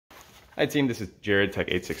Hi team, this is Jared, Tech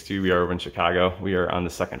 862. We are over in Chicago. We are on the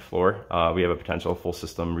second floor. We have a potential full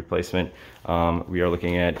system replacement. We are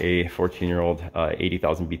looking at a 14-year-old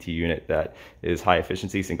 80,000 BT unit that is high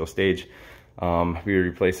efficiency, single stage. We would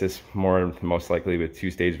replace this most likely with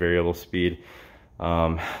two-stage variable speed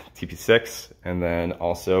TP6, and then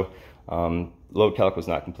also load calc was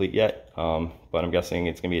not complete yet, but I'm guessing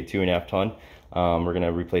it's going to be a 2.5 ton. We're going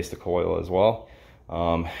to replace the coil as well.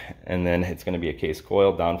 And then it's going to be a case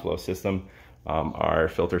coil downflow system. Our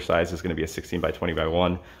filter size is going to be a 16 by 20 by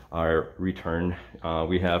 1. Our return,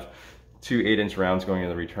 we have two 8-inch rounds going in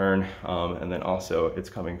the return, and then also it's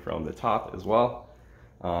coming from the top as well.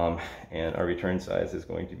 And our return size is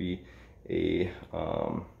going to be a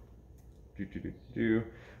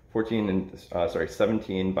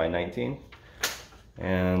 17 by 19.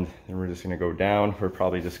 And then we're just going to go down. We're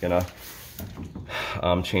probably just going to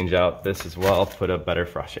change out this as well, put a better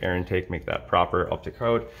fresh air intake, make that proper up to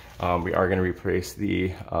code. We are going to replace the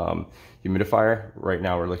humidifier. Right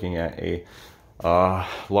now we're looking at a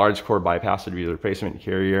large core bypass to be the replacement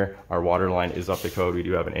carrier. Our water line is up to code. We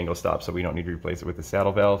do have an angle stop, so we don't need to replace it with the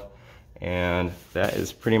saddle valve. And that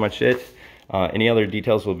is pretty much it. Any other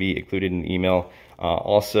details will be included in the email.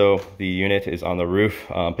 Also, the unit is on the roof,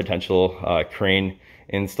 potential crane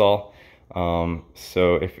install.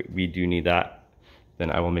 So if we do need that, then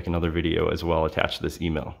I will make another video as well attached to this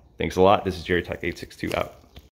email. Thanks a lot. This is Jerry Tech 862 out.